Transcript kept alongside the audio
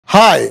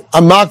Hi,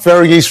 I'm Mark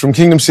Varughese from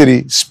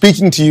Kingdomcity,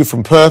 speaking to you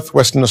from Perth,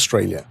 Western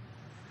Australia.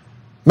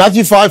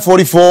 Matthew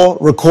 5:44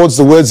 records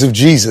the words of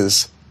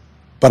Jesus,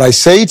 "But I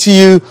say to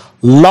you,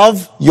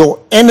 love your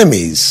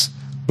enemies,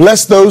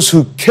 bless those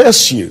who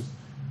curse you,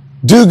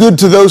 do good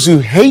to those who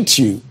hate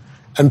you,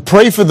 and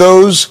pray for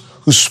those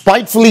who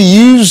spitefully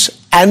use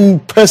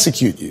and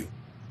persecute you."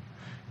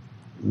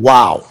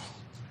 Wow.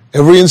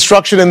 Every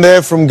instruction in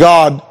there from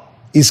God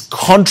is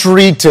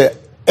contrary to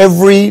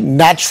every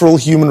natural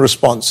human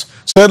response.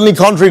 Certainly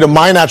contrary to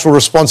my natural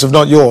response, if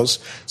not yours.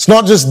 It's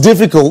not just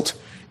difficult,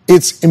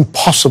 it's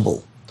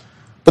impossible.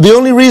 But the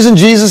only reason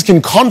Jesus can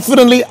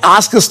confidently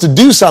ask us to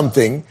do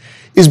something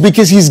is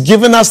because he's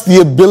given us the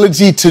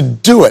ability to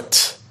do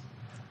it.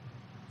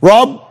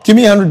 Rob, give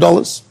me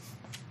 $100.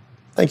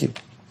 Thank you.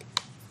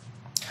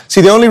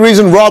 See, the only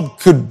reason Rob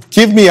could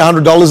give me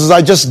 $100 is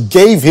I just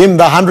gave him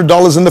the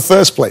 $100 in the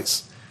first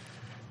place.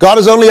 God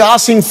is only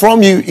asking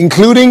from you,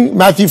 including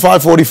Matthew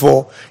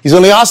 5:44, he's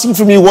only asking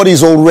from you what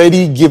he's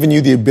already given you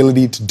the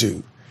ability to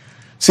do.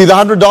 See, the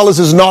 $100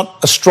 is not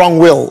a strong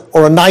will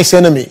or a nice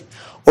enemy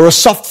or a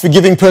soft,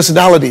 forgiving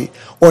personality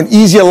or an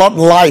easier lot in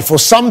life or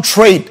some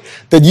trait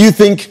that you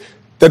think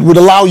that would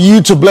allow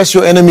you to bless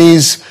your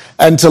enemies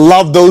and to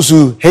love those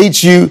who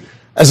hate you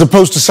as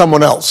opposed to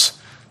someone else.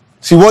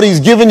 See, what he's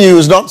given you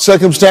is not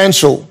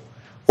circumstantial.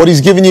 What he's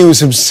given you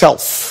is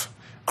himself.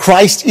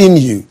 Christ in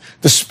you,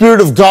 the Spirit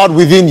of God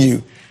within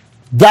you.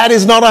 That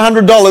is not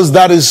 $100,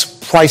 that is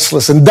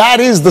priceless. And that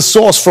is the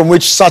source from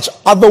which such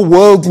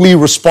otherworldly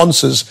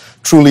responses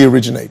truly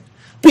originate.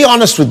 Be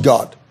honest with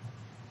God.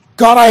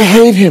 God, I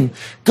hate him.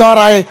 God,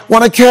 I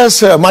want to curse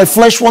her. My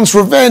flesh wants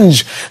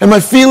revenge. And my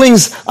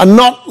feelings are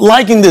not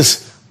liking this.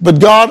 But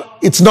God,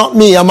 it's not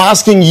me. I'm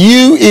asking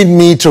you in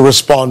me to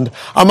respond.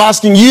 I'm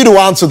asking you to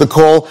answer the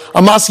call.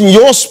 I'm asking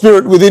your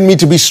spirit within me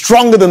to be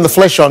stronger than the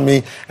flesh on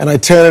me. And I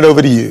turn it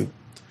over to you.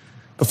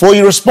 Before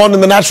you respond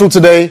in the natural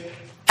today,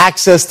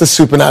 access the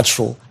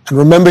supernatural. And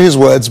remember his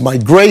words, my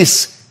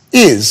grace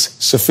is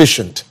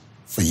sufficient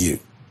for you.